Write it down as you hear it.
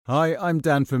Hi, I'm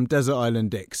Dan from Desert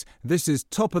Island Dicks. This is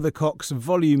Top of the Cocks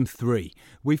Volume 3.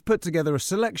 We've put together a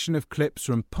selection of clips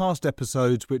from past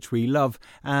episodes which we love,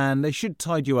 and they should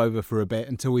tide you over for a bit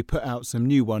until we put out some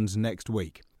new ones next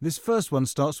week. This first one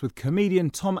starts with comedian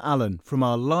Tom Allen from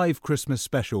our live Christmas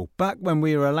special, back when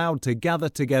we were allowed to gather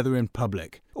together in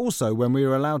public. Also when we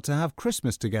were allowed to have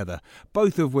Christmas together,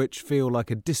 both of which feel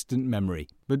like a distant memory.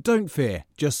 But don't fear,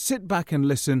 just sit back and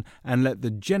listen and let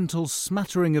the gentle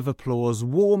smattering of applause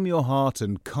warm your heart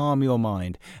and calm your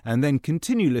mind, and then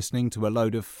continue listening to a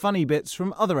load of funny bits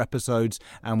from other episodes,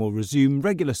 and we'll resume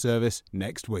regular service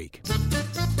next week.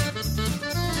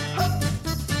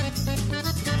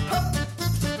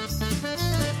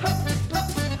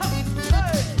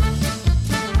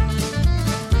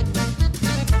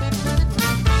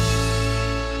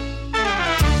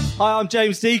 Hi, I'm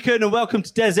James Deacon and welcome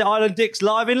to Desert Island Dicks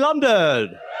live in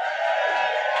London.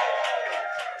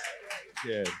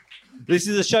 Yeah. This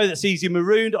is a show that sees you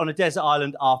marooned on a desert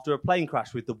island after a plane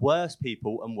crash with the worst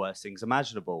people and worst things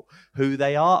imaginable. Who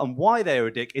they are and why they're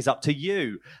a dick is up to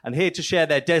you. And here to share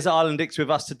their Desert Island Dicks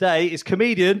with us today is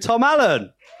comedian Tom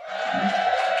Allen.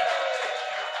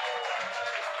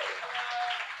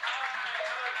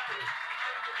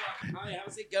 Hi,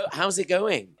 how's it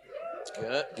going?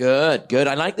 Good.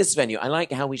 I like this venue. I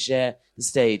like how we share the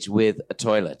stage with a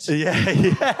toilet.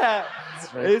 Yeah.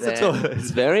 It's a toilet.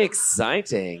 It's very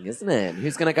exciting, isn't it?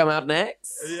 Who's going to come out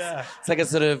next? Yeah. It's like a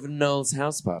sort of Noel's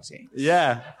house party.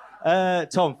 Yeah.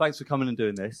 Tom, thanks for coming and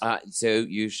doing this. So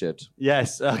you should.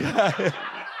 Yes. Okay.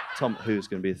 Tom, who's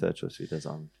going to be the third choice for Desert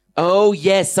Island? Oh,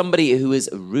 yes, somebody who is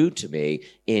rude to me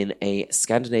in a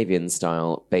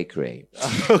Scandinavian-style bakery.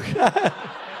 Okay.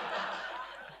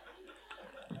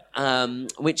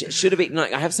 Which should have been,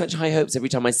 like, I have such high hopes every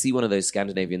time I see one of those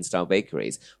Scandinavian-style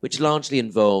bakeries, which largely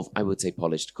involve, I would say,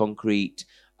 polished concrete,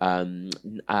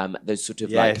 those sort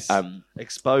of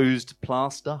exposed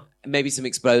plaster, maybe some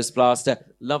exposed plaster,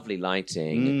 lovely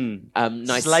lighting,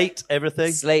 nice slate,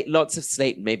 everything, lots of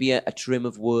slate, maybe a trim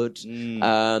of wood,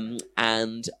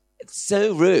 and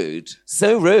so rude,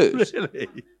 really,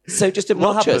 so just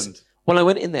obnoxious. What happened? Well, I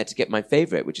went in there to get my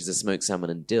favourite, which is a smoked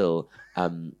salmon and dill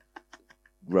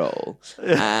roll,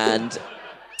 and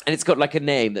it's got like a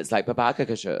name that's like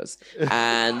Babakakashos,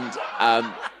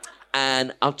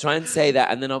 and I'll try and say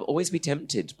that, and then I'll always be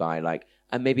tempted by like,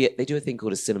 and maybe they do a thing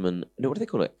called a cinnamon. No, what do they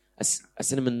call it? A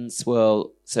cinnamon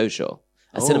swirl social.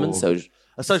 Cinnamon social.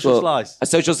 A social slice. A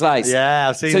social slice. Yeah,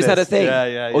 I've seen So this. is that a thing?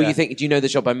 Yeah. Or you think? Do you know the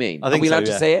shop I mean? I think Are we allowed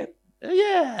so, to say it?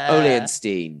 Yeah. Ole and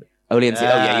Steen. Oh,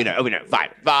 yeah, you know.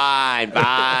 Fine.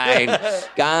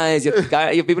 Guys, you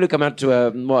people who come out to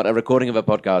a recording of a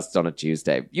podcast on a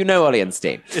Tuesday. You know Ollie and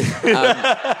Steen.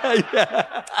 I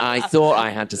thought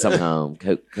I had to somehow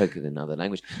cope in another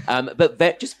language.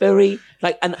 But just very,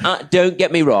 like, and don't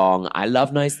get me wrong, I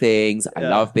love nice things. I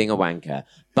love being a wanker.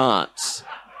 But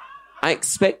I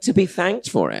expect to be thanked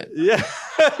for it. Yeah.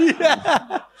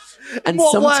 And In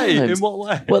what sometimes,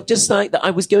 way? Well, just like that,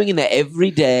 I was going in there every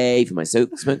day for my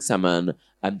smoked salmon,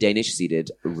 Danish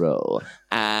seeded roll,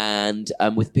 and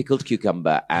with pickled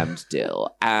cucumber and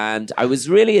dill. And I was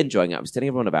really enjoying it. I was telling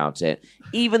everyone about it,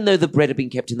 even though the bread had been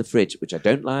kept in the fridge, which I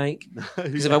don't like.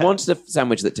 Because if I wanted a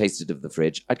sandwich that tasted of the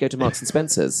fridge, I'd go to Marks and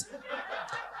Spencer's.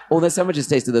 All their sandwiches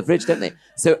taste of the fridge, don't they?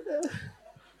 So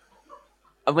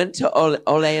I went to Ole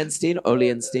and Steen,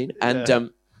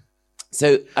 and...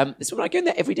 So this woman, I go in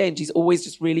there every day, and she's always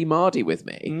just really mardy with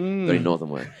me. Very northern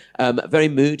word. Very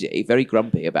moody, very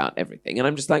grumpy about everything. And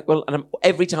I'm just like, well, and I'm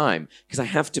every time, because I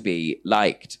have to be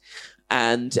liked.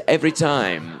 And every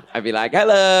time I'd be like,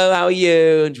 hello, how are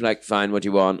you? And she's like, fine, what do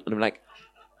you want? And I'm like,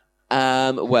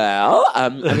 I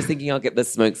was thinking I'll get the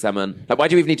smoked salmon. Like, why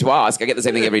do you even need to ask? I get the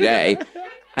same thing every day.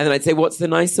 And then I'd say, "What's the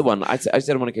nicer one?" I said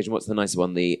on one occasion, "What's the nicer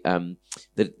one? The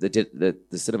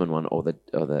cinnamon one, or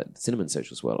the cinnamon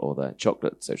social swirl, or the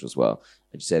chocolate social swirl?"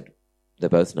 And she said, "They're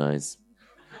both nice."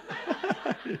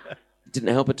 Didn't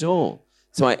help at all.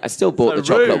 So I still bought the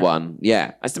chocolate one.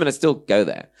 Yeah, I still go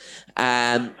there.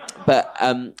 But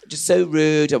just so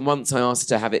rude. And once I asked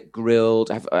her to have it grilled,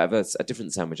 have a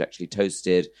different sandwich actually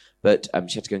toasted, but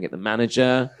she had to go and get the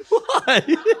manager.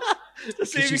 Why? To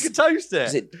see if you could toast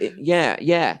it.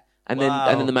 Yeah. And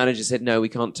then the manager said, no, we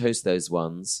can't toast those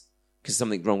ones because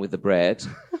something's wrong with the bread.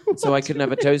 So I couldn't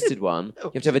have a toasted one. You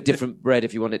have to have a different bread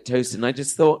if you want it toasted. And I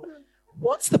just thought,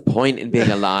 what's the point in being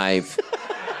alive?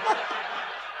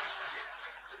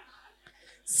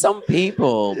 Some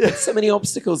people put so many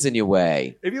obstacles in your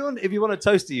way. If you want a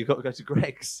toaster, you've got to go to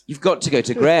Greggs. You've got to go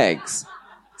to Greggs.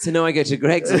 So now I go to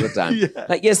Greggs all the time. Yeah.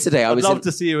 Like yesterday, I'd love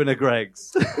to see you in a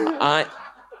Greggs.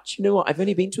 Do you know what? I've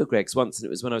only been to a Greg's once, and it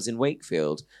was when I was in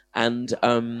Wakefield, and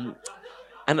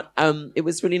it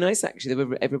was really nice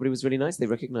actually. Everybody was really nice. They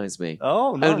recognised me.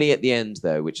 Oh, nice. Only at the end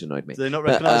though, which annoyed me. Do they not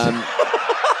recognise you?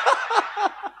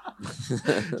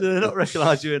 Do they not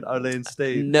recognise you in Ole and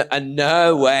Steve?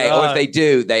 No way. No. Or if they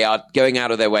do, they are going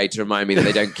out of their way to remind me that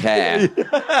they don't care.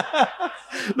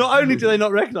 Not only do they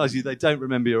not recognise you, they don't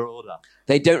remember your order.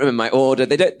 They don't remember my order.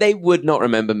 They would not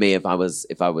remember me if I was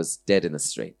dead in the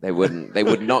street. They wouldn't. They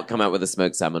would not come out with a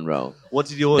smoked salmon roll. What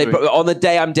did you order? On the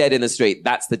day I'm dead in the street,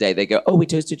 that's the day they go, "Oh, we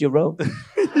toasted your roll."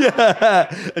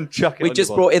 Yeah, and chuck it. We on just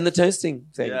your brought in the toasting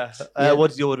thing. Yeah. Yeah.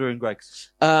 What did you order in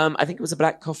Greg's? I think it was a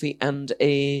black coffee and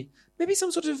maybe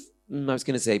some sort of. I was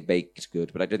going to say baked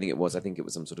good, but I don't think it was. I think it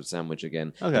was some sort of sandwich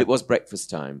again. Okay. But it was breakfast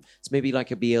time. It's maybe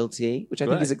like a BLT, which I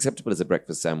think is acceptable as a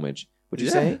breakfast sandwich. Would you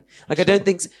say? Like, I don't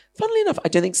think... Funnily enough, I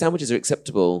don't think sandwiches are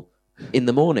acceptable in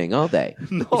the morning, are they?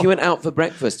 No. If you went out for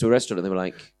breakfast to a restaurant and they were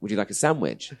like, would you like a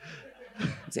sandwich?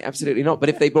 I'd say, absolutely not. But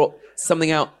if they brought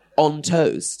something out on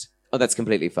toast... Oh, that's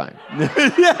completely fine.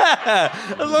 Yeah,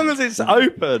 as long as it's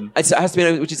open. It has to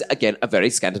be, which is, again, a very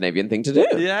Scandinavian thing to do.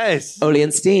 Yes. Ole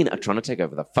and Steen are trying to take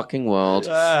over the fucking world.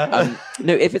 No,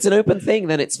 if it's an open thing,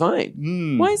 then it's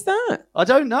fine. Why is that? I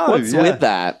don't know. What's with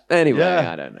that? Anyway, Yeah.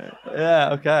 I don't know. Yeah,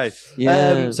 okay.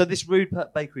 Yeah. So this rude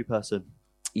bakery person,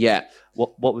 Yeah.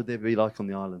 what would they be like on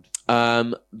the island?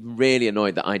 Really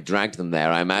annoyed that I dragged them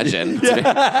there, I imagine.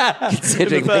 Yeah.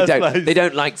 Considering In the first place. they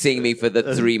don't like seeing me for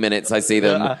the 3 minutes I see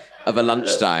them of a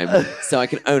lunchtime. So I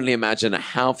can only imagine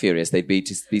how furious they'd be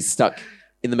to be stuck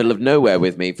in the middle of nowhere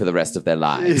with me for the rest of their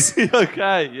lives.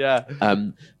 Okay, yeah.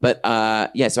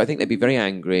 So I think they'd be very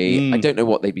angry. I don't know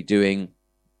what they'd be doing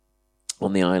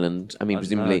on the island. I mean,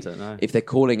 presumably, don't know. if their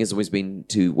calling has always been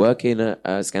to work in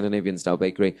a Scandinavian-style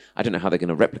bakery, I don't know how they're going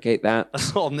to replicate that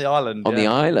On the island. on the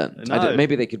island. No.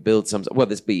 Maybe they could build some... Well,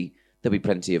 there'll be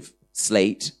plenty of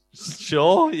slate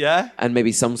Sure, yeah. and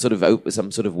maybe some sort of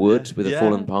wood with a Yeah.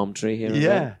 fallen palm tree here and Yeah.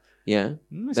 there. Yeah. It's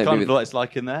Maybe kind with- of what it's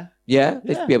like in there. Yeah,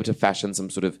 they'd Yeah. be able to fashion some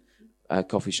sort of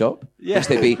coffee shop, Yeah.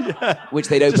 which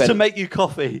they'd open. Just to make you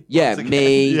coffee. Yeah, once again.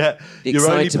 me, Yeah. the Your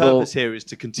only excitable- purpose here is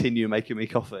to continue making me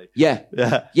coffee. Yeah.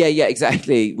 Yeah. Yeah,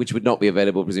 exactly. Which would not be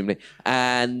available, presumably.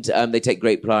 And they take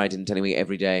great pride in telling me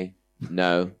every day,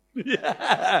 no,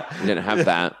 Yeah. we don't have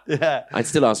that. Yeah. I'd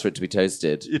still ask for it to be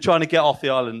toasted. You're trying to get off the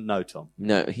island? No, Tom.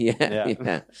 No,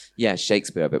 yeah.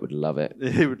 Shakespeare, I bet, would love it.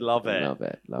 He would love it. Love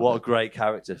it. What a great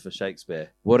character for Shakespeare.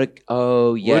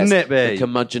 Oh, yes. Wouldn't it be? The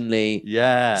curmudgeonly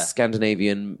Yeah.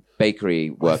 Scandinavian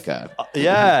bakery worker.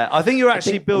 Yeah. I think you're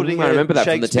actually building I remember that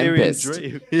from The Shakespearean Tempest.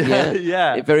 dream. Yeah.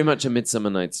 Yeah. Very much a Midsummer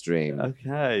Night's Dream.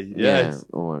 Okay. Yeah. Yes.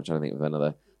 Oh, I'm trying to think of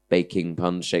another baking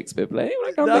pun Shakespeare play.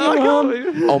 I can't No, think of I one.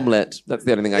 can't think- Omelette. That's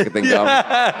the only thing I could think Yeah, of.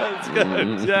 that's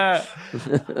good. Yeah.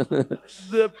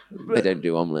 They don't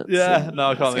do omelettes. Yeah, no,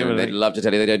 I can't think of They'd anything. love to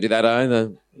tell you they don't do that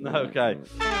either. Okay.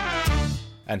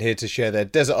 And here to share their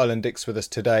Desert Island Dicks with us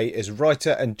today is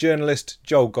writer and journalist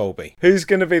Joel Golby. Who's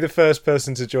going to be the first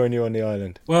person to join you on the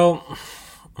island? Well,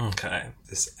 okay,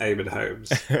 this Eamon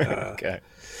Holmes. Okay.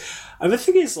 And the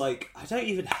thing is, like, I don't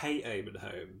even hate Eamon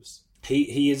Holmes.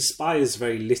 He inspires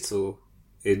very little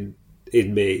in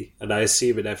me, and I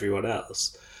assume in everyone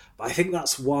else. But I think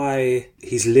that's why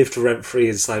he's lived rent-free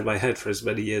inside my head for as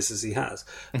many years as he has.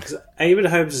 Because Eamon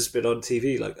Holmes has been on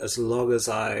TV, like, as long as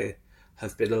I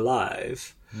have been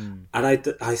alive, and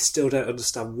I still don't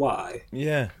understand why.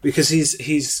 Yeah. Because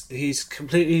he's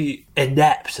completely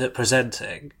inept at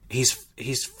presenting. He's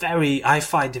very, I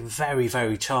find him very,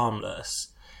 very charmless.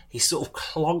 He sort of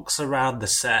clonks around the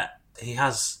set. He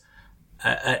has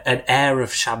an air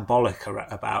of shambolic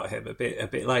about him, a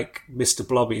bit like Mr.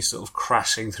 Blobby sort of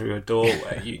crashing through a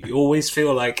doorway. You always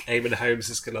feel like Eamon Holmes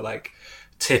is going to like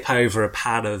tip over a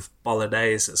pan of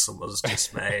bolognese that someone's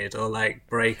just made, or like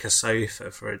break a sofa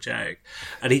for a joke.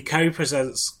 And he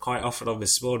co-presents quite often on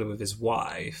This Morning with his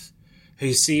wife,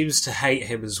 who seems to hate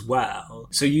him as well.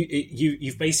 So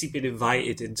you've basically been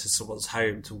invited into someone's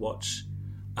home to watch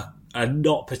a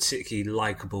not particularly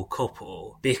likeable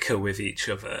couple bicker with each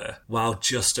other while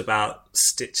just about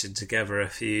stitching together a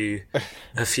few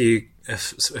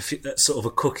sort of a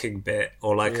cooking bit,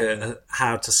 or like a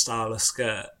how to style a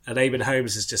skirt. And Eamon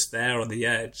Holmes is just there on the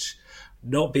edge,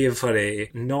 not being funny,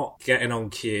 not getting on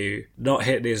cue, not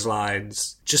hitting his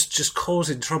lines, just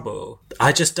causing trouble.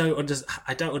 I don't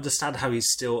understand how he's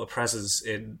still a presence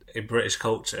in British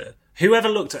culture. Whoever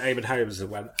looked at Eamon Holmes and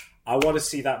went, I want to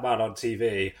see that man on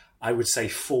TV, I would say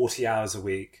 40 hours a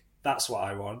week. That's what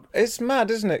I want. It's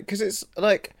mad, isn't it? Because it's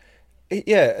like,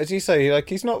 yeah, as you say, like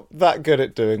he's not that good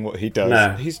at doing what he does.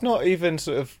 No. He's not even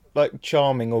sort of like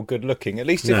charming or good looking. At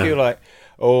least if No. you're like,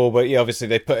 oh, but yeah, obviously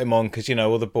they put him on because, you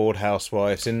know, all the bored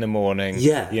housewives in the morning.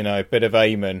 Yeah. You know, a bit of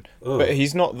Eamon. Oh. But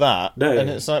he's not that. No. And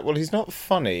it's like, well, he's not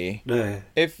funny. No.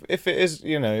 If it is,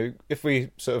 you know, if we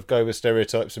sort of go with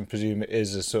stereotypes and presume it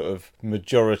is a sort of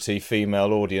majority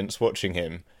female audience watching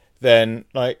him, then,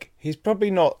 like, he's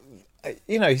probably not,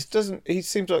 you know, he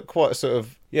seems like quite a sort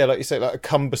of, yeah, like you say, like a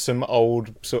cumbersome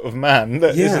old sort of man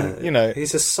that isn't, you know.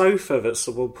 He's a sofa that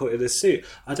someone put in a suit.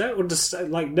 I don't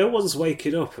understand, like, no one's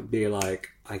waking up and being like,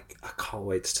 I can't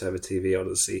wait to turn the TV on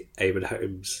and see Eamon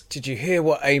Holmes. Did you hear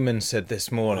what Eamon said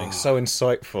this morning? So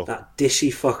insightful. That dishy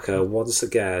fucker, once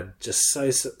again, just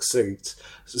so succinct.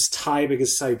 His timing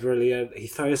is so brilliant. He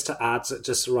throws to ads at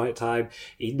just the right time.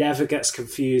 He never gets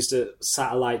confused at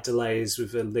satellite delays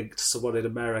with a link to someone in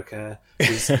America.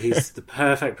 He's the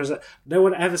perfect presenter. No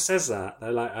one ever says that.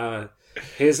 They're like,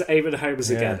 here's Eamon Holmes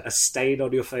again, a stain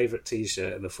on your favourite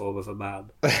T-shirt in the form of a man.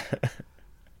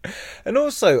 And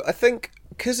also, I think,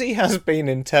 because he has been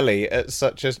in telly at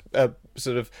such a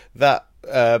sort of that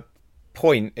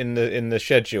point in the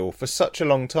schedule for such a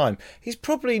long time, he's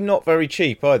probably not very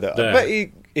cheap either. No. I bet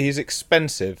he's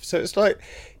expensive. So it's like,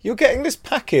 you're getting this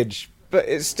package, but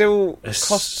it still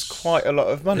costs quite a lot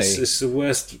of money. It's the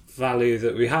worst value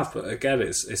that we have. But again,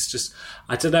 it's just,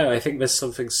 I don't know, I think there's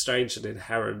something strange and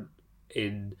inherent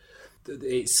in,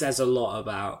 it says a lot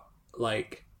about,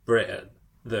 like, Britain,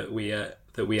 that we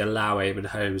allow Eamon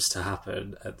Holmes to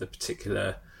happen at the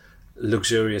particular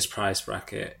luxurious price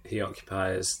bracket he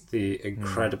occupies, the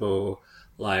incredible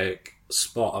like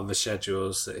spot on the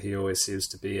schedules that he always seems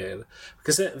to be in.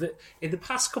 Because in the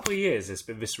past couple of years, there's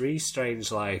been this really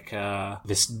strange like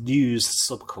this news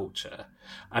subculture.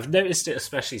 I've noticed it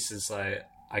especially since I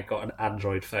got an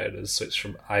Android phone and switched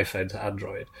from iPhone to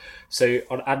Android. So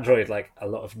on Android, like a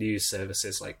lot of news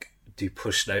services like do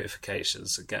push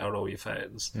notifications and get on all your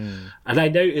phones. And I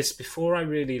noticed before I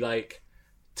really like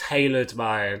tailored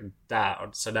mine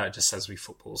down, so now it just sends me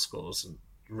football scores and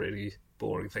really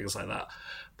boring things like that.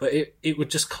 But it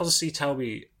would just constantly tell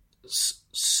me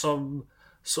some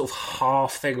sort of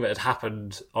half thing that had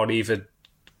happened on either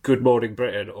Good Morning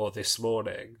Britain or This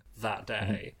Morning that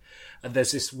day. And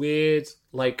there's this weird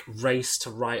like race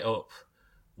to write up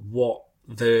what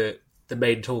the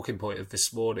main talking point of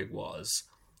This Morning was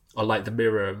on like the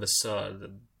Mirror and the Sun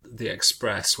and the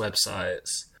Express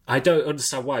websites. I don't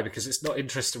understand why, because it's not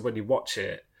interesting when you watch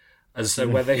it. And so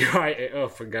when they write it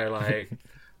up and go like,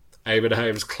 Eamon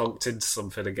Holmes clonked into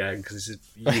something again because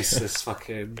he's a useless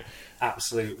fucking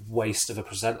absolute waste of a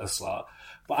presenter slot.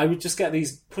 But I would just get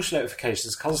these push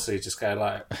notifications constantly just going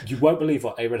like, you won't believe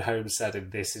what Eamon Holmes said in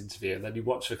this interview. And then you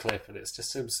watch the clip and it's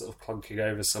just him sort of clunking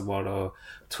over someone or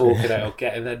talking out or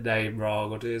getting their name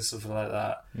wrong or doing something like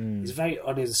that. He's a very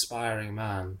uninspiring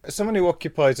man. Someone who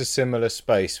occupies a similar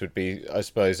space would be, I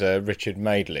suppose, Richard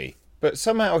Madeley. But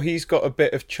somehow he's got a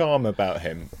bit of charm about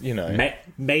him, you know.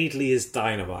 Madeley is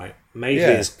dynamite.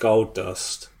 Madeley is gold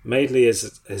dust. Madeley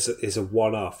is a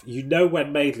one-off. You know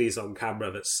when Madeley's on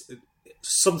camera that's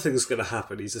something's going to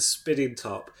happen. He's a spinning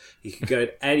top. He can go in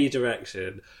any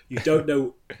direction. You don't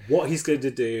know what he's going to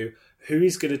do, who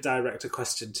he's going to direct a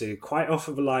question to. Quite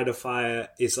often the line of fire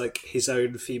is like his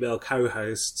own female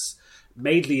co-hosts.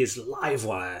 Madeley is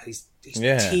Livewire. He's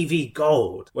TV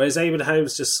gold. Whereas Eamon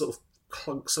Holmes just sort of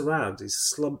clunks around. He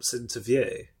slumps into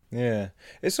view. Yeah,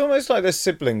 it's almost like they're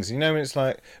siblings, you know. When it's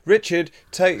like, Richard,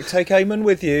 take Eamon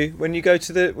with you when you go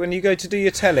to do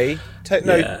your telly.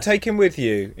 Take him with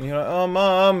you, and you're like, oh,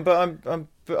 Mum, but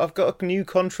I've got a new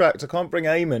contract. I can't bring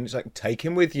Eamon. It's like, take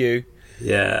him with you.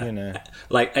 Yeah, you know,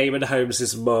 like Eamon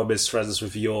Holmes' mum is friends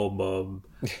with your mum,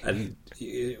 and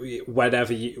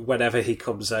whenever he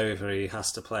comes over, he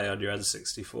has to play on your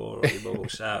N64, or your mum will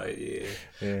shout at you.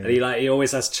 Yeah. And he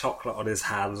always has chocolate on his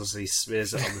hands. He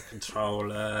smears it on the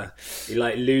controller. He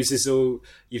like loses all.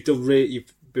 You've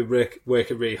been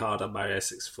working really hard on Mario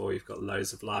 64. You've got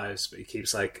loads of lives, but he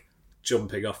keeps like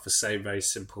jumping off the same very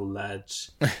simple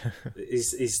ledge.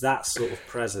 He's that sort of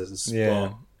presence. Yeah.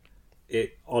 But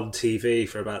it on TV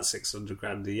for about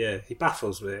 $600,000 a year. He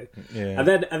baffles me. Yeah. And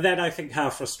then I think how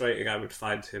frustrating I would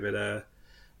find him in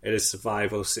a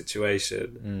survival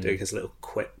situation doing his little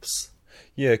quips.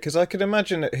 Yeah, because I could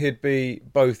imagine that he'd be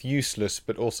both useless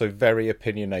but also very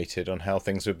opinionated on how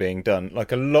things were being done.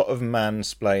 Like a lot of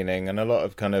mansplaining and a lot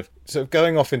of kind of sort of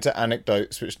going off into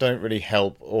anecdotes which don't really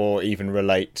help or even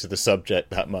relate to the subject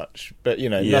that much. But, you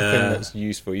know, nothing that's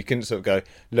useful. You can sort of go,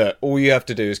 look, all you have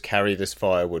to do is carry this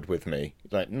firewood with me.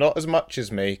 Like, not as much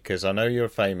as me, because I know you're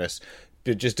famous,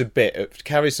 but just a bit,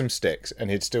 carry some sticks, and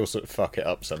he'd still sort of fuck it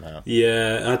up somehow.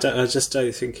 Yeah, I just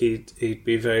don't think he'd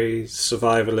be very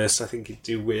survivalist. I think he'd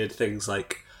do weird things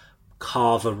like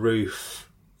carve a roof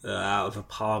out of a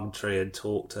palm tree and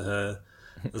talk to her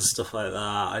and stuff like that.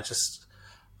 I just,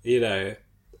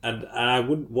 and I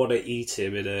wouldn't want to eat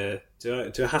him in a.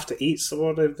 Do I have to eat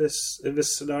someone in this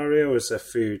scenario, or is there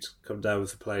food come down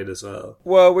with the plane as well?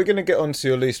 Well, we're going to get on to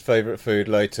your least favourite food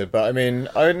later, but I mean,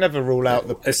 I would never rule out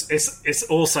the... It's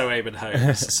also Eamon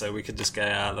Holmes, so we can just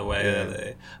get out of the way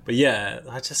early. But yeah,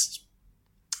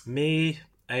 me,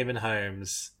 Eamon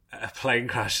Holmes, a plane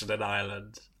crash in an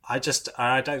island. I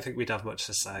don't think we'd have much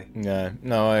to say.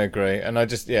 No, I agree. And I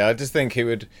just think it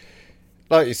would...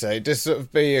 Like you say, just sort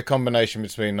of be a combination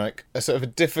between like a sort of a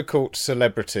difficult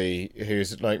celebrity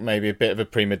who's like maybe a bit of a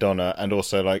prima donna and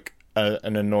also like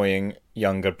an annoying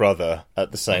younger brother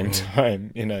at the same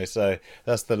time, so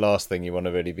that's the last thing you want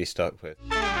to really be stuck with.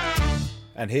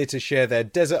 And here to share their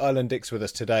Desert Island Dicks with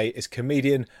us today is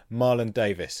comedian Marlon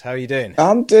Davis. How are you doing?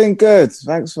 I'm doing good.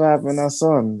 Thanks for having us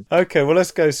on. Okay, well,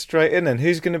 let's go straight in then.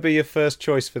 Who's going to be your first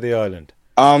choice for the island?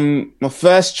 My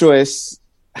first choice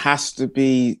has to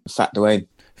be Fat Dwayne.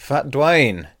 Fat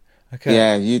Dwayne. Okay.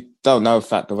 Yeah, you don't know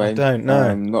Fat Dwayne. I don't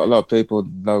know. Not a lot of people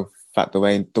know Fat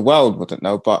Dwayne. The world wouldn't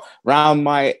know, but round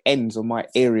my ends of my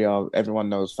area, everyone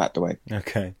knows Fat Dwayne.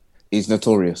 Okay. He's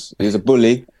notorious. He's a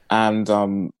bully,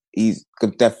 and he's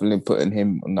definitely putting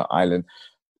him on the island.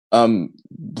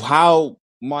 How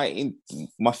my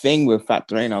thing with Fat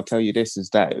Dwayne, I'll tell you this,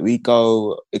 is that it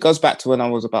goes back to when I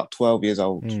was about 12 years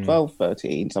old, 12,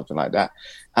 13, something like that.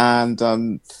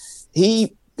 And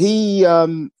he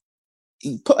put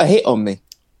a hit on me.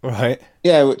 Right.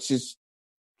 Yeah, which is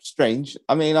strange.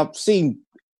 I mean, I've seen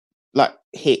like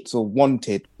hits or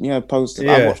wanted, posters.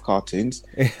 Yeah. I watch cartoons.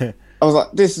 I was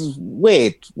like, this is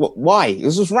weird. Why? It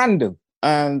was just random.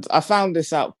 And I found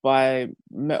this out by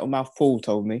Metal Mouth Paul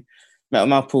told me. Metal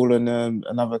Mouth Paul and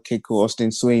another kid called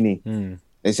Austin Sweeney.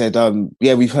 They said,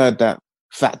 yeah, we've heard that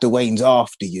Fat Dwayne's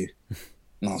after you.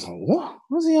 And I was like, what?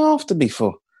 What's he after me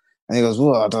for? And he goes,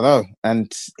 well, I don't know.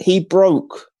 And he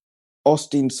broke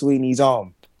Austin Sweeney's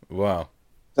arm. Wow.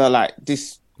 So, like,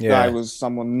 this guy was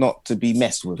someone not to be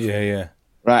messed with. Yeah.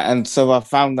 Right, and so I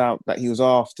found out that he was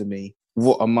after me.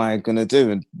 What am I going to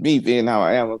do? And me being how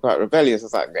I am, I'm quite rebellious. I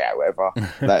was like, yeah, whatever.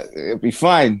 Like, it'll be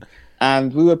fine.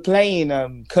 And we were playing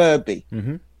Kirby.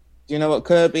 Mm-hmm. Do you know what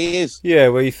Kirby is? Yeah,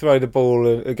 where you throw the ball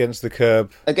against the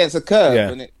curb. Against the curb.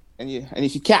 Yeah. And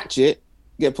if you catch it,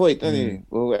 you get a point, don't you?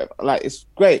 Or whatever. Like, it's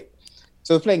great.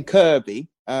 So we're playing Kirby.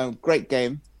 Great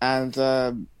game. And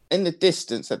in the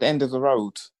distance, at the end of the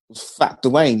road, was Fat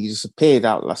Dwayne. He just appeared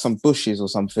out like some bushes or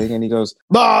something. And he goes,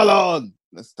 Marlon!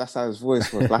 That's how his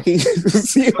voice was. Like he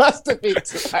must have been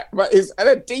but he's had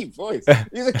a deep voice.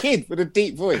 He's a kid with a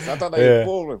deep voice. I don't know if he's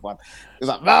born with one. He's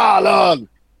like, Marlon,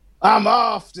 I'm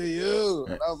after you.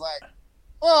 And I was like,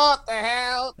 what the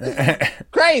hell? This is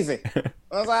crazy.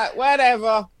 I was like,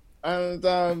 whatever. And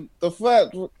the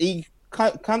first he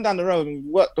come down the road,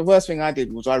 and the worst thing I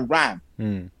did was I ran.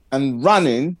 And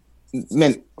running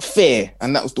meant fear,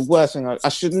 and that was the worst thing. I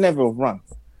should never have run.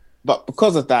 But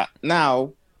because of that,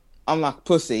 now I'm like a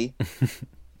pussy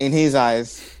in his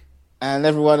eyes, and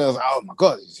everyone else, oh my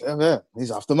God,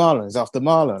 he's after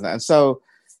Marlon. And so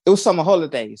it was summer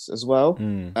holidays as well,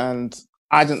 and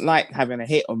I didn't like having a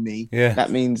hit on me. Yeah.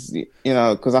 That means,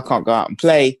 because I can't go out and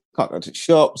play, can't go to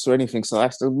shops or anything, so I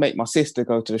have to make my sister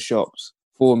go to the shops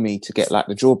for me to get like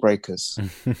the Jawbreakers,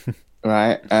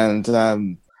 right?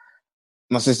 And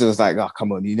my sister was like, oh,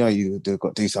 come on, you've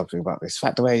got to do something about this.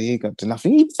 Fat Dwayne, you got to do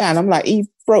nothing. And I'm like, he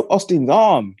broke Austin's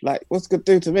arm. Like, what's it going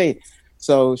to do to me?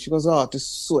 So she goes, oh,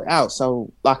 just sort it out.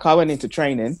 So, like, I went into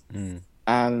training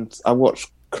and I watched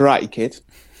Karate Kid,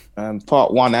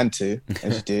 part 1 and 2,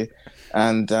 as you do.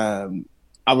 And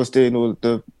I was doing all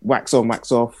the wax on,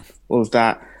 wax off, all of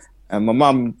that. And my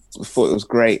mum thought it was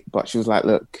great, but she was like,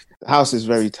 look, the house is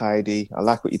very tidy. I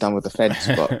like what you've done with the fence,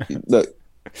 but look,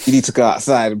 you need to go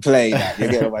outside and play. Like, you're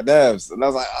getting on my nerves. And I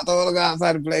was like, I don't want to go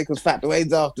outside and play because Fat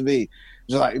Dwayne's after me.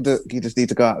 She's like, look, you just need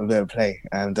to go out there and play.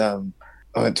 And I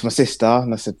went to my sister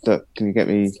and I said, look, can you get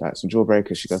me like some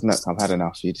Jawbreakers? She goes, no, I've had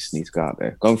enough. You just need to go out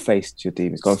there. Go and face your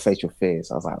demons. Go and face your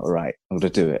fears. I was like, all right, I'm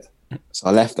going to do it. So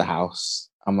I left the house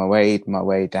and I made my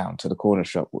way down to the corner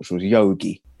shop, which was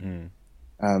Yogi.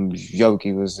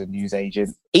 Yogi was a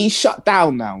newsagent. He's shut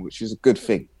down now, which is a good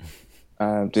thing.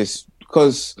 Just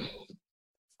because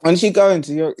once you go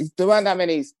into there weren't that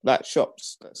many like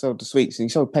shops that sold the sweets, and he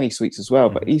sold penny sweets as well.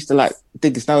 But he used to like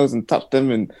dig his nose and touch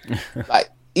them, and like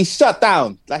he's shut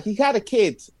down. Like he had a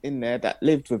kid in there that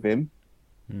lived with him,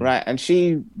 right? And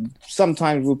she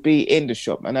sometimes would be in the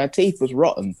shop, and her teeth was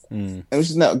rotten, and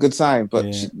which is not a good sign.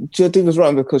 But her teeth was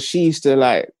rotten because she used to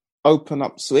like open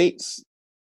up sweets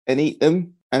and eat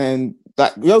them, and then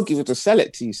like Yogi would just sell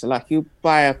it to you. So like you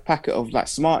buy a packet of like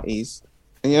Smarties,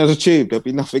 and the tube there'll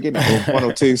be nothing in it, or one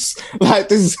or two. Like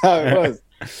this is how it was.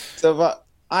 So, but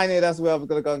I knew that's where I was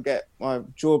gonna go and get my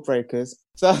jawbreakers.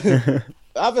 So the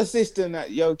other system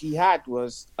that Yogi had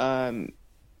was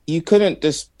you couldn't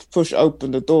just push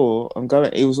open the door and go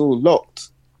in. It was all locked.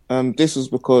 This was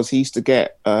because he used to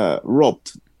get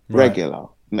robbed regular,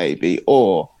 maybe,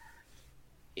 or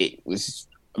it was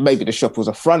maybe the shop was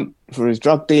a front for his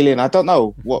drug dealing. I don't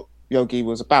know what Yogi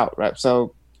was about, right?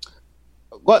 So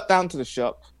I got down to the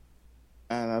shop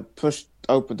and I pushed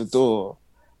open the door,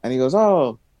 and he goes,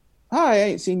 "Oh, hi, I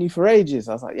ain't seen you for ages."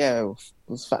 I was like, "Yeah, it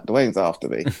was Fat Dwayne's after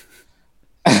me."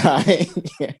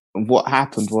 And what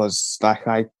happened was, like,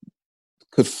 I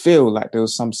could feel like there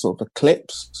was some sort of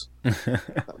eclipse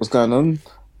that was going on.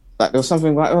 Like there was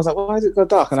something like, I was like, "Why did it go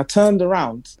dark?" And I turned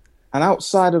around, and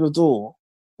outside of the door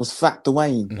was Fat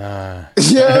Dwayne. Nah.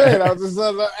 You know what I mean? I was just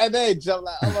like, an edge. I'm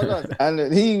like, "Oh my God." And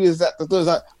then he was at the door, he was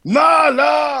like,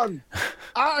 "Marlon,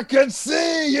 I can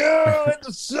see you in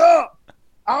the shop.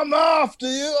 I'm after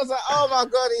you." I was like, "Oh my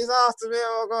God, he's after me.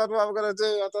 Oh my God, what am I going to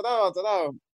do? I don't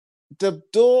know. The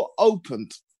door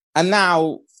opened, and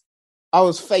now I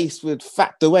was faced with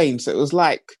Fat Dwayne. So it was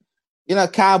like, you know,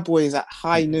 cowboys at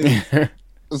high noon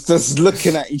was just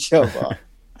looking at each other.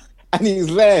 And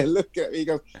he's there looking at me. He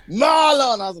goes,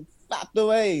 "Marlon." I was like, "Fat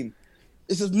Dwayne."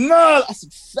 He says, "Marlon." I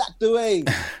said, "Fat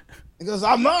Dwayne." He goes,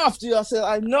 "I'm after you." I said,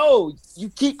 "I know. You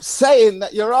keep saying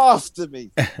that you're after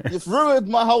me. You've ruined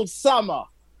my whole summer.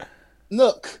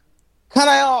 Look, can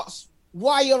I ask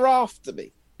why you're after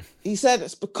me?" He said,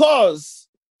 it's because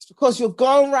you're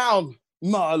going around,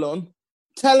 Marlon,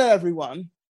 telling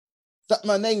everyone that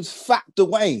my name's Fat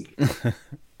Dwayne." I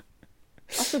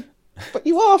said, "But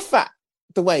you are Fat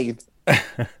Dwayne."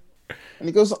 And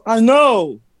he goes, "I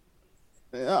know.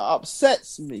 It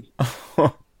upsets me."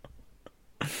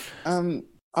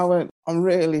 I went, "I'm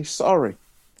really sorry."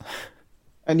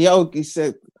 And Yogi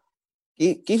said,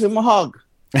 give him a hug."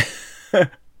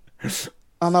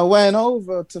 And I went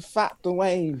over to Fat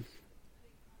Dwayne,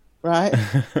 right?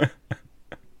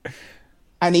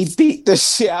 And he beat the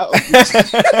shit out of me. He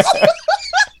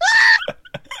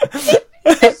beat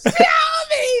the shit out of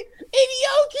me in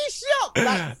Yogi's shop.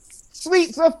 Like,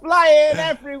 sweets are flying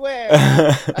everywhere.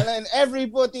 And then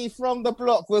everybody from the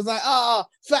block was like,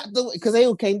 Fat Dwayne, because they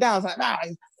all came down. I was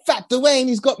like, Fat Dwayne,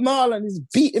 he's got Marlon, he's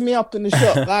beating me up in the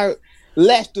shop. I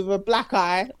left with a black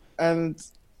eye, and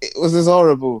it was just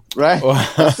horrible, right?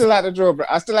 I still had a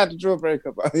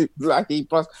jawbreaker, but like he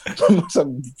must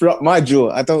have dropped my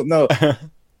jaw. I don't know.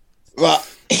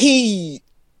 But he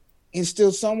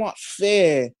instilled so much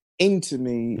fear into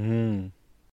me, and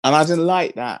I didn't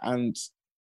like that. And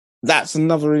that's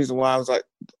another reason why I was like,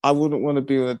 I wouldn't want to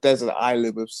be on a desert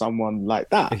island with someone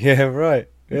like that. Yeah, right.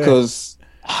 Yeah. Because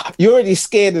you're already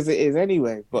scared as it is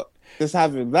anyway, but just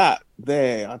having that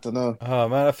there, I don't know. Oh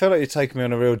man, I feel like you're taking me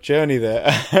on a real journey there.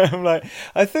 I'm like,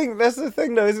 I think that's the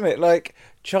thing though, isn't it? Like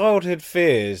childhood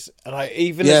fears, like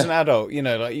even as an adult, you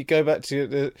know, like you go back to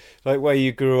the like where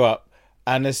you grew up,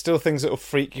 and there's still things that will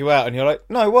freak you out, and you're like,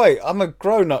 no, wait, I'm a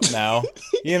grown up now.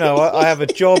 You know, I have a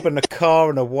job and a car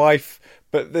and a wife,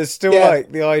 but there's still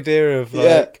like the idea of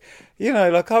like. You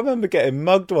know, like I remember getting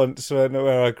mugged once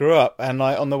where I grew up, and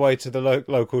like on the way to the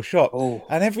local shop.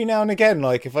 And every now and again,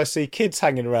 like if I see kids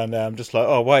hanging around there, I'm just like,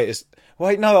 oh wait,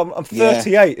 no, I'm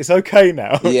 38. It's okay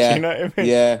now. Yeah, you know what I mean?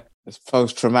 Yeah, it's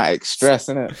post-traumatic stress,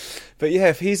 isn't it? But yeah,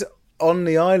 if he's on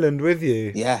the island with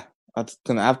you, I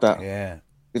couldn't have that. Yeah,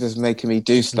 you're just making me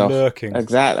do stuff. Lurking,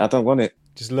 exactly. I don't want it.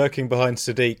 Just lurking behind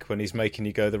Sadiq when he's making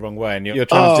you go the wrong way, and you're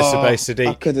trying to disobey Sadiq.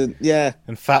 I couldn't. Yeah,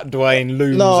 and Fat Dwayne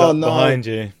looms up behind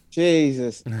you.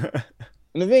 Jesus. And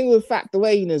the thing with Fat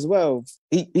Dwayne as well,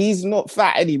 he's not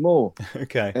fat anymore.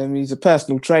 Okay. He's a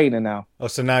personal trainer now. Oh,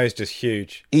 so now he's just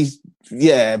huge. He's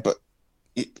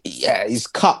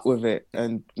cut with it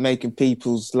and making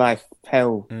people's life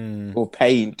hell or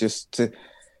pain just to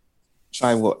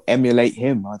try and emulate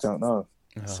him. I don't know.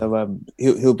 Oh. So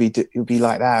he'll be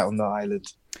like that on the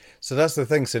island. So that's the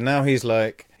thing. So now he's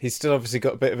still obviously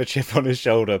got a bit of a chip on his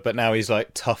shoulder, but now he's like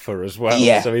tougher as well.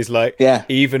 Yeah. So he's like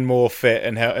even more fit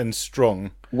and strong.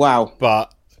 Wow.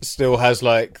 But still has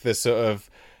like the sort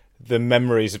of the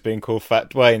memories of being called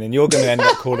Fat Dwayne, and you're going to end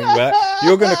up calling that.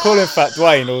 You're going to call him Fat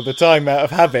Dwayne all the time out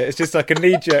of habit. It's just like a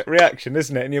knee-jerk reaction,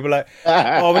 isn't it? And you'll be like,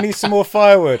 "Oh, we need some more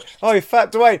firewood." "Oh, you're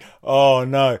Fat Dwayne." "Oh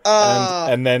no,"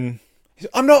 and then.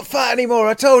 "I'm not fat anymore,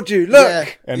 I told you,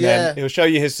 look!" Then he'll show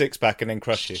you his six-pack and then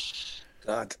crush you.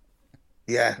 God.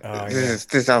 Yeah.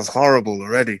 This sounds horrible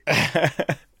already.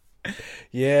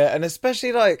 Yeah, and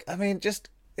especially like, I mean, just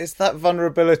it's that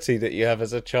vulnerability that you have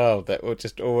as a child that will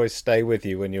just always stay with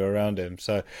you when you're around him.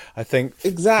 So I think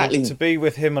Exactly. to be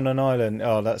with him on an island,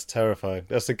 that's terrifying.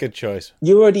 That's a good choice.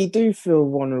 You already do feel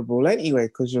vulnerable anyway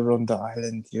because you're on the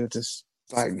island. You're just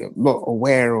like you're not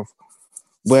aware of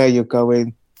where you're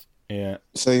going. Yeah.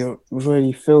 So you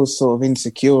really feel sort of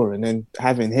insecure, and then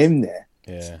having him there.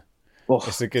 Yeah. Oh.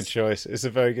 It's a good choice. It's a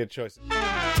very good choice.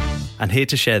 And here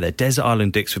to share their Desert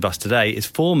Island Dicks with us today is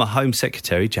former Home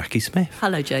Secretary Jackie Smith.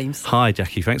 Hello, James. Hi,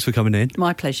 Jackie. Thanks for coming in.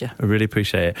 My pleasure. I really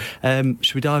appreciate it.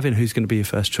 Should we dive in? Who's going to be your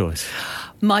first choice?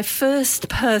 My first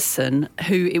person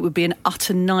who it would be an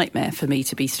utter nightmare for me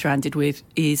to be stranded with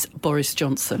is Boris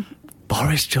Johnson.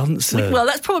 Boris Johnson. Well,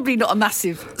 that's probably not a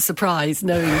massive surprise,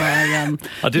 knowing my...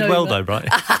 I did well, though, right?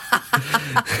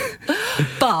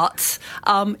 But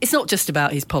it's not just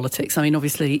about his politics. I mean,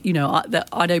 obviously, you know,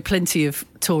 I know plenty of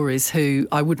Tories who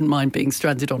I wouldn't mind being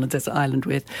stranded on a desert island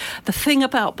with. The thing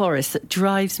about Boris that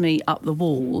drives me up the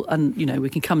wall, and, you know, we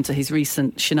can come to his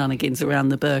recent shenanigans around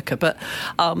the burqa, but,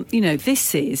 you know,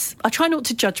 this is... I try not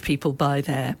to judge people by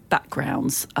their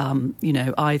backgrounds, you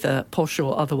know, either posh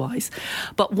or otherwise.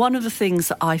 But one of the things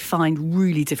that I find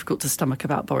really difficult to stomach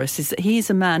about Boris is that he is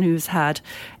a man who's had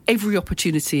every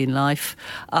opportunity in life,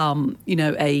 you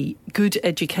know, a good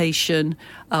education,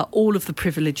 all of the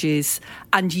privileges,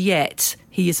 and yet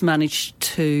he has managed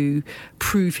to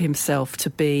prove himself to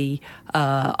be,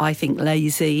 I think,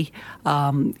 lazy.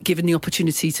 Given the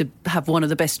opportunity to have one of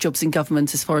the best jobs in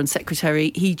government as Foreign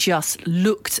Secretary, he just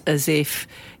looked as if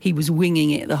he was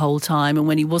winging it the whole time, and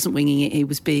when he wasn't winging it, he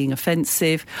was being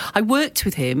offensive. I worked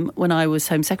with him when I was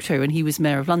Home Secretary, when he was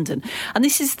Mayor of London, and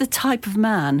this is the type of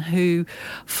man who,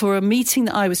 for a meeting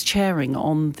that I was chairing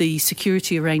on the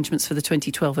security arrangements for the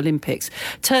 2012 Olympics,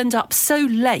 turned up so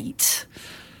late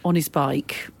on his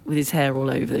bike with his hair all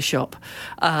over the shop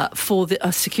for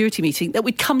a security meeting that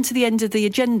we'd come to the end of the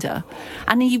agenda,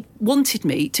 and he wanted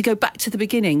me to go back to the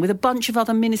beginning with a bunch of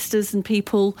other ministers and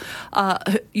people,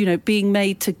 you know, being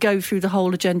made to go through the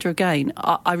whole agenda again.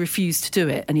 I refused to do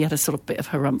it, and he had a sort of bit of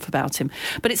harumph about him.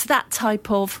 But it's that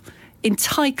type of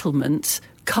entitlement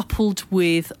coupled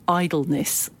with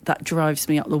idleness that drives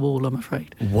me up the wall, I'm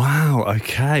afraid. Wow,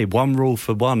 OK. One rule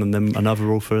for one and then another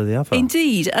rule for the other.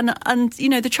 Indeed. And you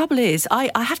know, the trouble is,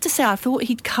 I have to say, I thought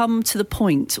he'd come to the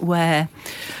point where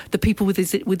the people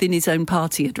within his own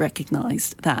party had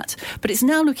recognised that. But it's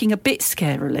now looking a bit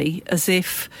scarily as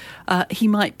if he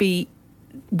might be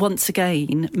once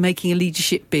again making a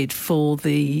leadership bid for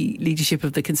the leadership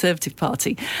of the Conservative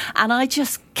Party. And I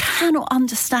just cannot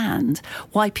understand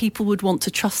why people would want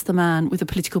to trust the man with a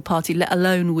political party, let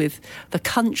alone with the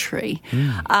country.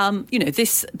 You know,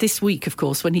 this week, of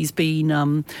course, when he's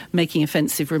been making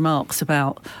offensive remarks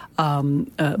about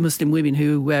Muslim women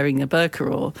who are wearing a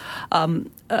burqa,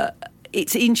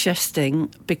 it's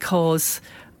interesting because,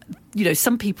 you know,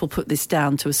 some people put this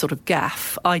down to a sort of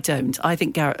gaffe. I don't. I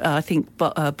think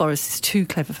Boris is too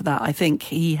clever for that. I think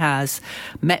he has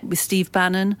met with Steve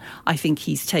Bannon. I think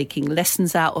he's taking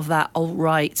lessons out of that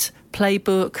alt-right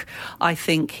playbook. I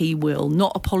think he will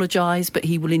not apologise, but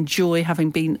he will enjoy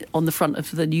having been on the front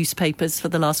of the newspapers for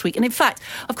the last week. And in fact,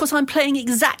 of course, I'm playing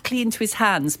exactly into his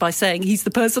hands by saying he's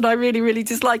the person I really, really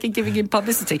dislike and giving him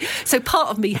publicity. So part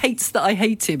of me hates that I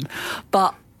hate him,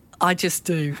 but I just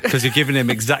do. Because you're giving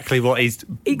him exactly what he's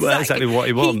exactly what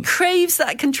he wants. He craves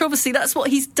that controversy. That's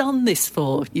what he's done this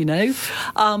for, you know.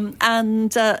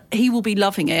 And he will be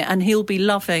loving it, and he'll be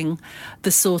loving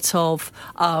the sort of,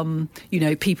 you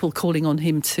know, people calling on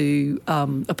him to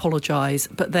apologise,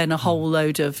 but then a whole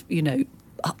load of, you know,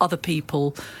 other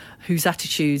people whose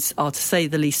attitudes are, to say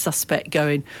the least, suspect,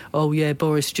 going, oh yeah,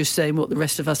 Boris just saying what the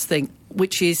rest of us think,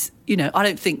 which is, you know, I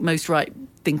don't think most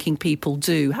right-thinking people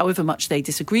do, however much they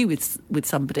disagree with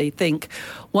somebody, think,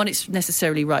 one, it's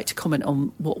necessarily right to comment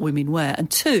on what women wear, and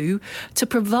two, to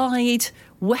provide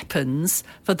weapons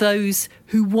for those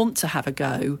who want to have a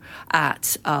go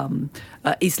at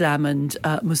Islam and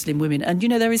Muslim women. And, you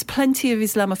know, there is plenty of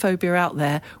Islamophobia out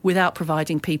there without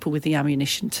providing people with the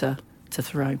ammunition to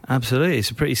throw. Absolutely.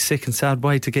 It's a pretty sick and sad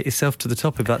way to get yourself to the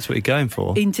top if that's what you're going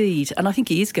for. Indeed. And I think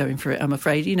he is going for it, I'm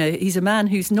afraid. You know, he's a man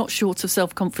who's not short of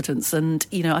self-confidence, and,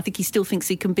 you know, I think he still thinks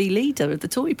he can be leader of the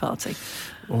Tory party.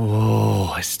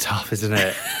 Oh, it's tough, isn't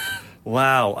it?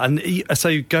 Wow. And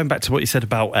so going back to what you said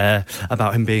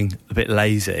about him being a bit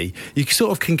lazy, you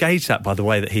sort of can gauge that by the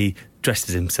way that he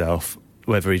dresses himself,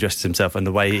 whether he dresses himself and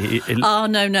the way he... Oh,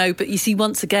 no. But you see,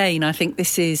 once again, I think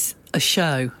this is a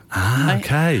show. Ah,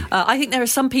 okay. I think there are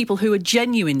some people who are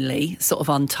genuinely sort of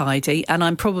untidy, and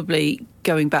I'm probably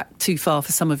going back too far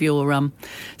for some of your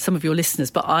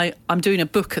listeners. But I'm doing a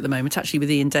book at the moment, actually,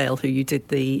 with Ian Dale,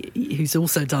 who's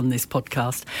also done this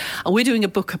podcast, and we're doing a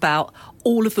book about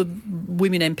all of the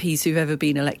women MPs who've ever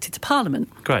been elected to Parliament.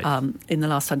 Great. In the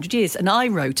last 100 years. And I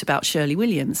wrote about Shirley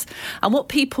Williams. And what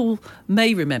people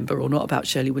may remember or not about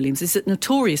Shirley Williams is that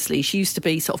notoriously she used to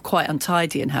be sort of quite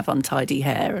untidy and have untidy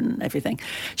hair and everything.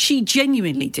 She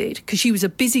genuinely did, because she was a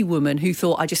busy woman who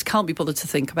thought, I just can't be bothered to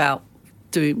think about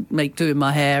doing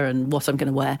my hair and what I'm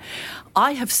going to wear.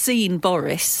 I have seen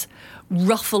Boris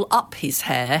ruffle up his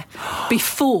hair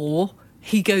before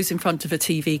he goes in front of a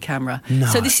TV camera. No.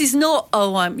 So this is not,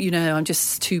 I'm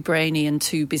just too brainy and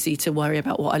too busy to worry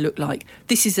about what I look like.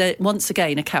 This is once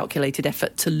again a calculated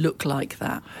effort to look like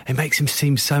that. It makes him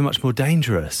seem so much more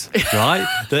dangerous, right?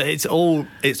 That it's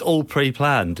all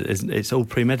pre-planned, it's all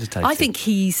premeditated. I think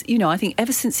I think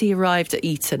ever since he arrived at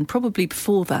Eton, probably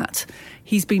before that,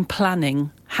 he's been planning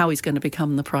how he's going to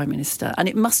become the Prime Minister. And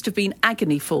it must have been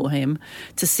agony for him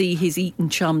to see his Eton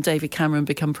chum David Cameron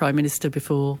become Prime Minister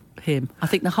before him. I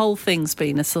think the whole thing's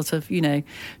been a sort of,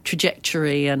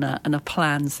 trajectory and a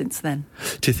plan since then.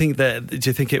 Do you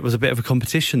think it was a bit of a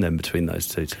competition then between those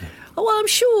two? Oh, well, I'm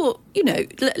sure,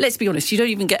 let's be honest, you don't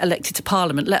even get elected to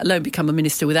Parliament, let alone become a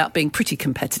minister, without being pretty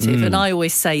competitive. And I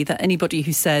always say that anybody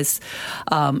who says,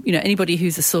 anybody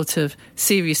who's a sort of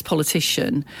serious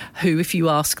politician who, if you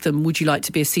ask them, would you like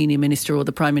to be a senior minister or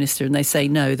the Prime Minister, and they say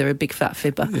no, they're a big fat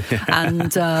fibber.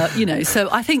 And, so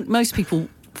I think most people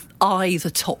eye the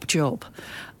top job.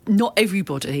 Not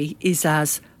everybody is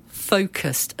as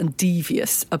focused and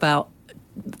devious about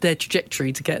their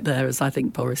trajectory to get there as I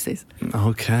think Boris is.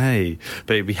 Okay,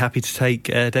 but you'd be happy to take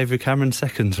David Cameron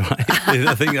second, right?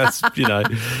 I think that's,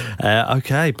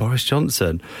 okay, Boris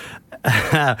Johnson.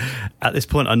 At this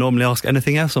point, I normally ask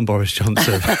anything else on Boris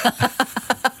Johnson.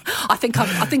 I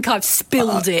think I've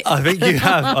spilled it. I think you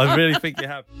have. I really think you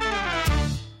have.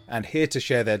 And here to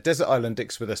share their Desert Island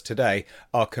Dicks with us today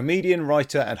are comedian,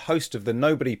 writer and host of the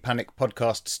Nobody Panic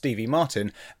podcast, Stevie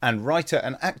Martin, and writer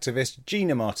and activist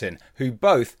Gina Martin, who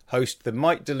both host the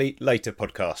Might Delete Later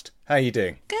podcast. How are you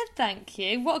doing? Good, thank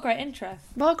you. What a great intro.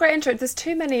 What a great intro. There's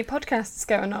too many podcasts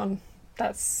going on.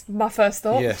 That's my first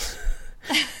thought. Yes.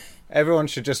 Everyone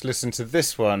should just listen to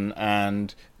this one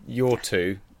and your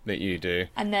two that you do.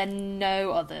 And then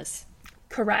no others.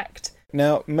 Correct.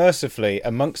 Now, mercifully,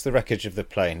 amongst the wreckage of the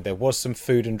plane, there was some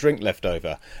food and drink left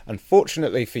over.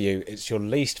 Unfortunately for you, it's your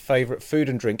least favourite food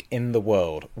and drink in the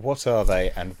world. What are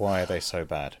they and why are they so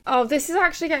bad? Oh, this is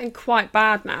actually getting quite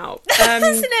bad now.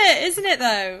 Isn't it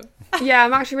though? Yeah,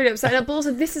 I'm actually really upset. But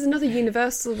also, this is another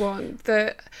universal one.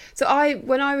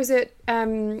 When I was at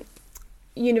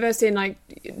university and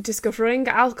discovering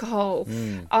alcohol,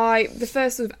 the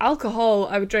first sort of alcohol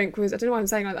I would drink was, I don't know why I'm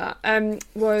saying like that,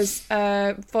 was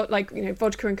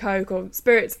vodka and Coke, or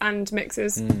spirits and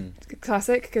mixers,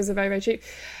 classic, because they're very, very cheap.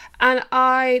 And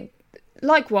I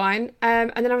like wine,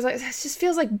 and then I was like, this just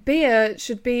feels like beer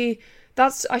should be,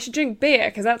 I should drink beer,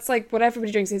 because that's like what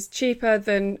everybody drinks. It's cheaper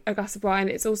than a glass of wine.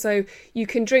 It's also, you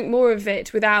can drink more of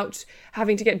it without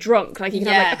having to get drunk. Like, you can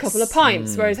have a couple of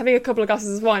pints, whereas having a couple of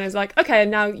glasses of wine is like, okay,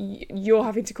 and now you're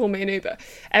having to call me an Uber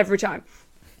every time.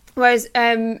 Whereas,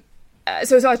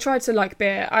 so I tried to like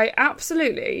beer. I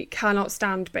absolutely cannot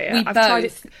stand beer. We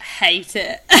both hate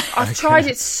it. I've tried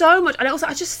it so much, and also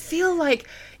I just feel like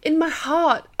in my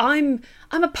heart I'm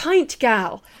a pint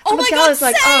gal. Oh my God,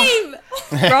 same!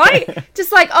 Right?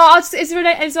 Just like, is there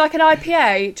like an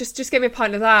IPA? Just get me a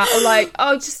pint of that. Or like,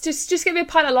 just get me a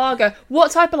pint of lager.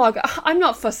 What type of lager? I'm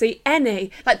not fussy.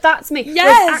 Any. Like, that's me.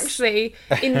 Yes! Whereas actually,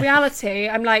 in reality,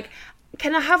 I'm like,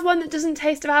 can I have one that doesn't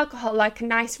taste of alcohol, like a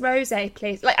nice rosé,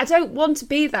 please? Like, I don't want to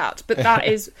be that, but that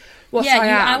is what I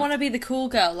am. I want to be the cool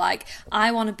girl. Like, I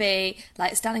want to be,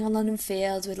 like, standing on London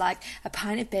Fields with, like, a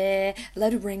pint of beer, a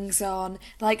load of rings on,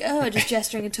 like, just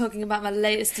gesturing and talking about my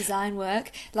latest design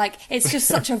work. Like, it's just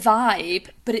such a vibe,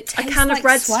 but it tastes like sweat. A can of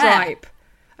Red Stripe.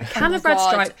 A can of Red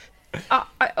Stripe.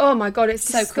 Oh, my God, it's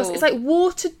so disgusting. cool. It's like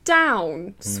watered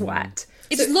down sweat.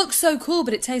 It looks so cool,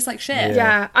 but it tastes like shit.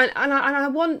 Yeah, and I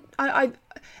want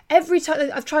every time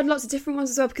I've tried lots of different ones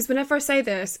as well, because whenever I say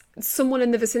this, someone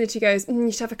in the vicinity goes, "You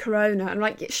should have a Corona." I'm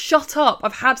like, shut up!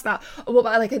 I've had that. Or what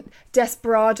about like a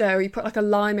Desperado? You put like a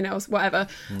lime in it or whatever.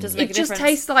 Doesn't make a just difference.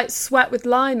 tastes like sweat with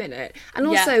lime in it. And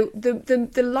also,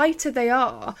 the lighter they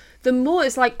are, the more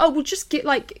it's like, oh, well, just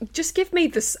give me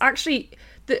this. Actually,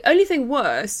 the only thing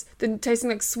worse than tasting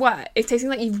like sweat is tasting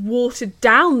like you've watered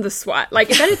down the sweat. Like,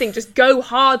 if anything, just go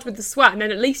hard with the sweat, and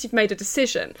then at least you've made a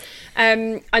decision.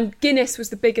 And Guinness was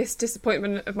the biggest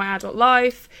disappointment of my adult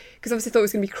life, because obviously I thought it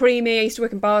was going to be creamy. I used to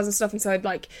work in bars and stuff, and so I'd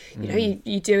like, you know,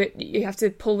 you do it, you have to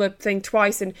pull the thing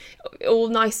twice, and all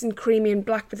nice and creamy and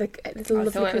black with a little I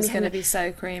lovely thought it was creamy going to head. be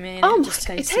so creamy. And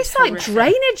It tastes like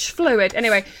drainage fluid.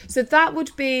 Anyway, so that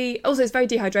would be... Also, it's very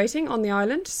dehydrating on the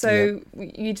island, so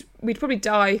we'd probably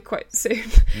die quite soon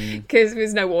because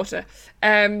there's no water.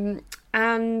 And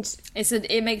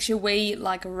it makes you wee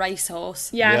like a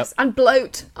racehorse. yes, and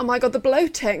bloat. Oh my God, the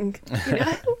bloating, you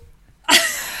know?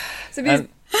 So these...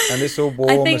 And it's all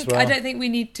warm as well. I don't think we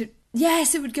need to...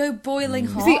 Yes, it would go boiling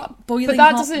hot. See, boiling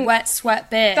that hot, doesn't- wet, sweat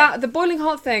beer. The boiling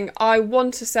hot thing, I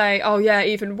want to say, oh yeah,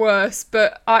 even worse,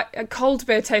 but cold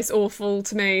beer tastes awful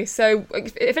to me. So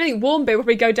if anything, warm beer would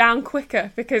probably go down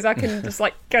quicker because I can just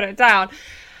like get it down.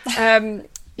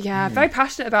 Very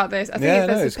passionate about this. I think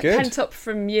it's good. pent up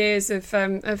from years of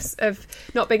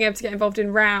not being able to get involved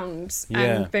in rounds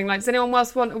and being like, does anyone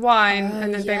else want a wine?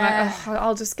 And then being like, oh,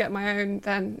 I'll just get my own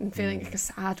then, and feeling like a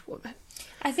sad woman.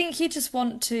 I think you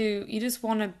want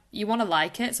to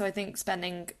like it. So I think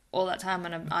spending all that time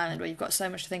on an island where you've got so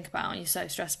much to think about and you're so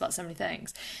stressed about so many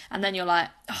things, and then you're like,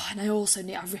 oh, and I also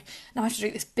now I have to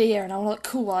drink this beer and I want to look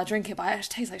cool while I drink it, but it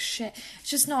actually tastes like shit.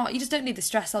 It's just not. You just don't need the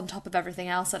stress on top of everything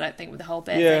else. I don't think with the whole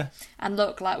beer thing. And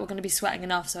look, like we're going to be sweating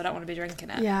enough, so I don't want to be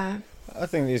drinking it. Yeah. I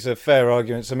think these are fair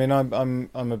arguments. I mean, I'm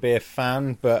a beer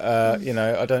fan, but you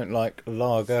know, I don't like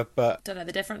lager. But don't know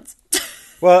the difference.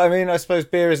 Well, I mean, I suppose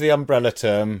beer is the umbrella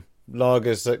term.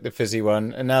 Lager's like the fizzy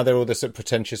one, and now they're all the sort of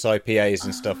pretentious IPAs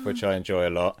and stuff, which I enjoy a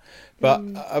lot. But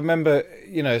I remember,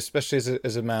 you know, especially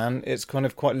as a man, it's kind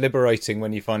of quite liberating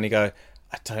when you finally go,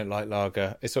 I don't like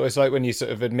lager. It's always like when you sort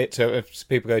of admit to it, if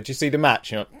people go, do you see the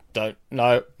match? You're like,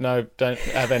 don't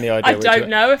have any idea. I don't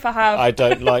know if I have. I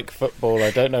don't like football.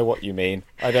 I don't know what you mean.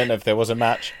 I don't know if there was a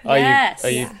match. Are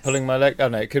you pulling my leg? Oh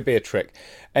no, it could be a trick.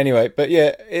 Anyway, but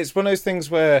yeah, it's one of those things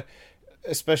where,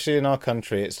 especially in our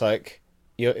country, it's like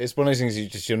it's one of those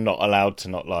things you're not allowed to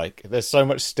not like. There's so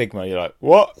much stigma. You're like,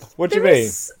 what? What do you mean?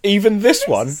 Even this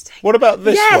one? What about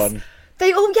this one?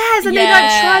 They all and they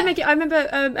like try and make it. I remember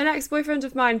an ex-boyfriend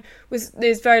of mine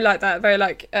is very like that, very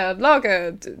like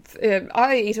lager.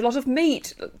 I eat a lot of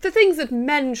meat, the things that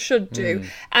men should do,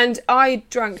 and I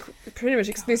drank pretty much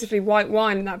exclusively white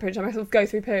wine in that period of time. I sort of go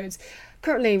through periods.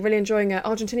 Currently really enjoying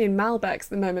Argentinian Malbecs at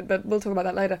the moment, but we'll talk about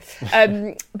that later.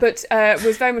 But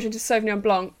was very much into Sauvignon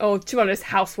Blanc, or to be honest,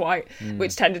 House White,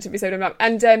 which tended to be Sauvignon Blanc.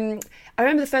 And I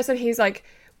remember the first time he was like,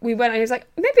 we went and he was like,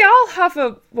 maybe I'll have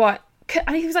a white.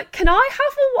 And he was like, can I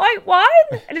have a white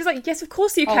wine? And he was like, yes, of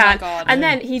course you can. Oh my God, and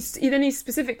then he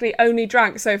specifically only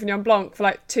drank Sauvignon Blanc for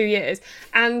like 2 years.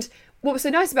 And what was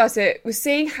so nice about it was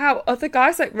seeing how other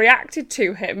guys like reacted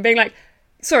to him, being like,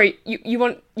 sorry, you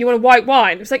want a white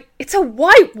wine? It's like, it's a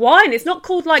white wine. It's not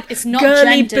called like it's not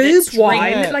girly gendered, boob it's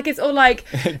wine. drink. Like it's all like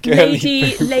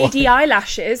lady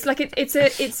eyelashes. Like it's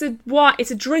a wine. It's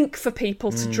a drink for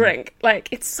people to drink. Like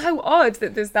it's so odd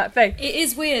that there's that thing. It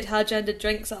is weird how gendered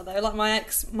drinks are though. Like my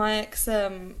ex I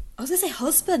was gonna say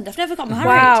husband. I've never got married.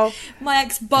 Wow. My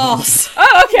ex-boss.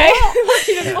 Oh, okay.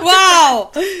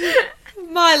 Wow.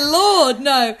 My lord,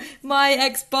 no. My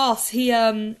ex-boss, he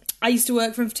I used to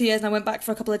work for him for 2 years and I went back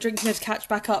for a couple of drinks and to catch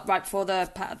back up right before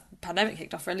the pandemic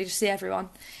kicked off, really, just to see everyone.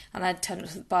 And I'd turned up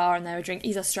to the bar and they were drinking.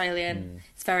 He's Australian.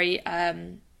 It's very,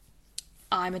 I'm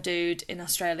a dude in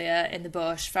Australia, in the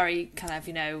bush, very kind of,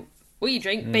 you know, you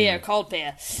drink beer, cold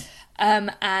beer. And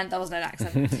that wasn't an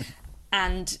accent.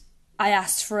 And I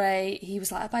asked he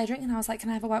was like, I'll buy a drink. And I was like,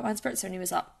 can I have a white wine spritzer? And he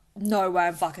was like, no way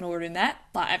I'm fucking ordering that.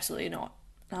 Like, absolutely not.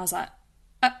 And I was like,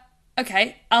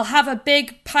 okay, I'll have a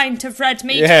big pint of red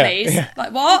meat, please. Yeah.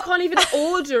 Like, what? You can't even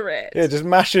order it. Yeah, just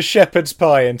mash a shepherd's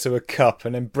pie into a cup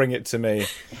and then bring it to me.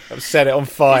 Set it on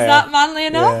fire. Is that manly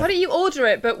enough? Why don't you order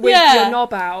it, but with your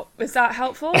knob out? Is that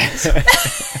helpful?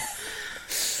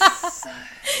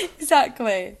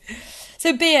 Exactly.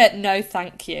 So beer, no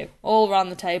thank you. All around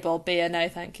the table, beer, no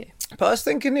thank you. But I was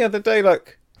thinking the other day,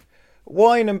 like,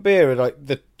 wine and beer are like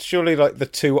surely the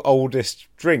two oldest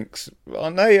drinks,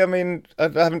 aren't they? I mean, I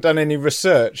haven't done any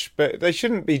research, but they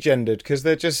shouldn't be gendered because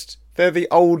they're the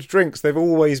old drinks. They've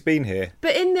always been here.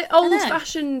 But in the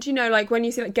old-fashioned, you know, like when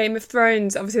you see like Game of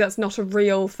Thrones, obviously that's not a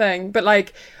real thing. But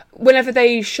like whenever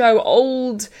they show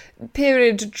old not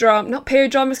period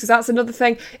dramas, because that's another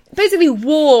thing. Basically,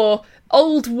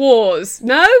 old wars.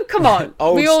 No, come on.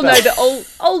 We all know the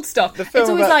old stuff. The film it's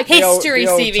always like history,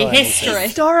 Stevie, history. history.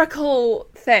 Historical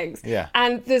things. Yeah.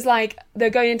 And there's like, they're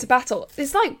going into battle.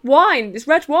 It's like wine. It's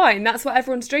red wine. That's what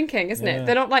everyone's drinking, isn't it?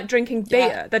 They're not like drinking beer.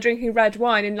 Yeah. They're drinking red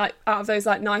wine in like out of those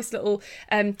like nice little,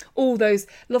 all those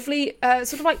lovely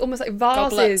sort of like almost like vases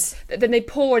Goblets. that then they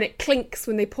pour and it clinks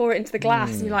when they pour it into the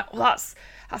glass. And you're like, well,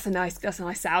 that's a nice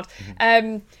sound.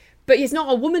 But it's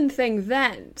not a woman thing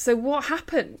then. So what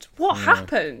happened? What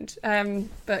happened?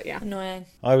 But yeah. Annoying.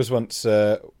 I was once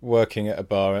working at a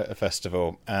bar at a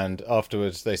festival, and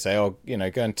afterwards they say, "Oh, you know,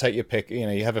 go and take your pick. You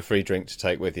know, you have a free drink to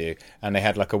take with you." And they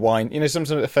had like a wine. You know,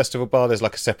 sometimes at a festival bar there's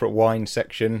like a separate wine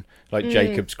section, like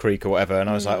Jacob's Creek or whatever. And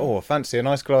I was like, "Oh, I fancy a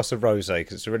nice glass of rosé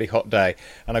because it's a really hot day."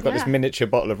 And I got this miniature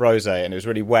bottle of rosé, and it was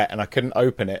really wet, and I couldn't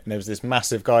open it. And there was this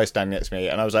massive guy standing next to me,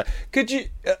 and I was like, "Could you?"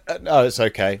 "Oh, it's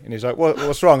okay." And he was like,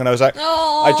 "What's wrong?" And I was like,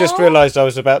 "I just realised I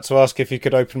was about to ask if you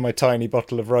could open my tiny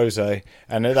bottle of rosé."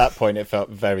 And at that point, it felt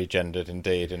very gendered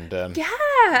indeed. And Yeah,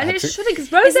 and it shouldn't, because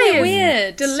rosé Isn't it is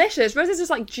weird? delicious. Rosé is just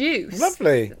like juice.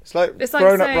 lovely. It's like It's like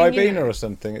grown up saying, you Ribena know- or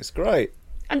something. It's great.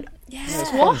 And Yeah.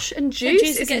 squash and juice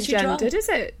juice that isn't gets you drunk. gendered, is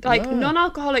it? Like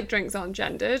non-alcoholic drinks aren't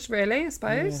gendered, really, I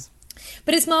suppose.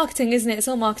 But it's marketing, isn't it? It's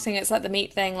all marketing. It's like the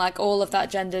meat thing. Like all of that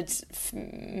gendered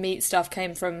meat stuff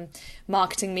came from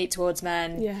marketing meat towards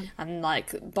men, Yeah. and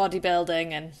like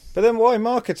bodybuilding and But then why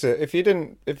market it if you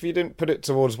didn't put it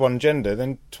towards one gender?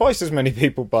 Then twice as many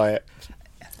people buy it.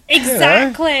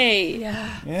 exactly.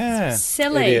 Yeah,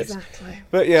 Silly. idiots. Exactly.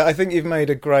 But yeah, I think you've made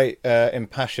a great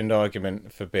impassioned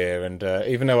argument for beer, and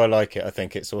even though I like it, I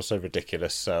think it's also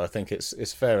ridiculous. So I think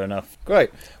it's fair enough. Great.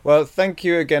 Well, thank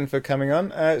you again for coming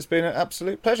on. It's been an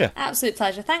absolute pleasure. Absolute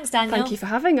pleasure. Thanks, Daniel. Thank you for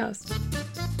having us.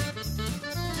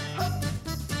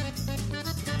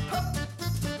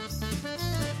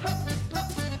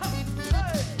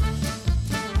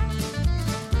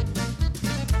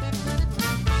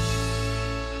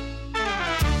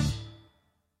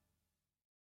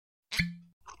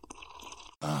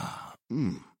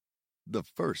 The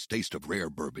first taste of rare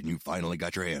bourbon you finally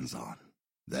got your hands on.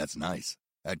 That's nice.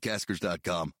 At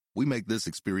Caskers.com, we make this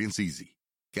experience easy.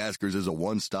 Caskers is a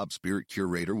one-stop spirit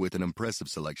curator with an impressive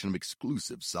selection of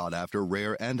exclusive, sought-after,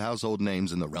 rare, and household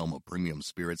names in the realm of premium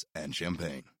spirits and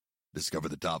champagne. Discover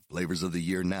the top flavors of the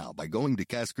year now by going to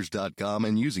Caskers.com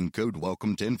and using code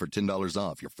WELCOME10 for $10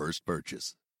 off your first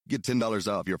purchase. Get $10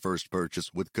 off your first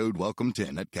purchase with code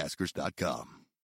WELCOME10 at Caskers.com.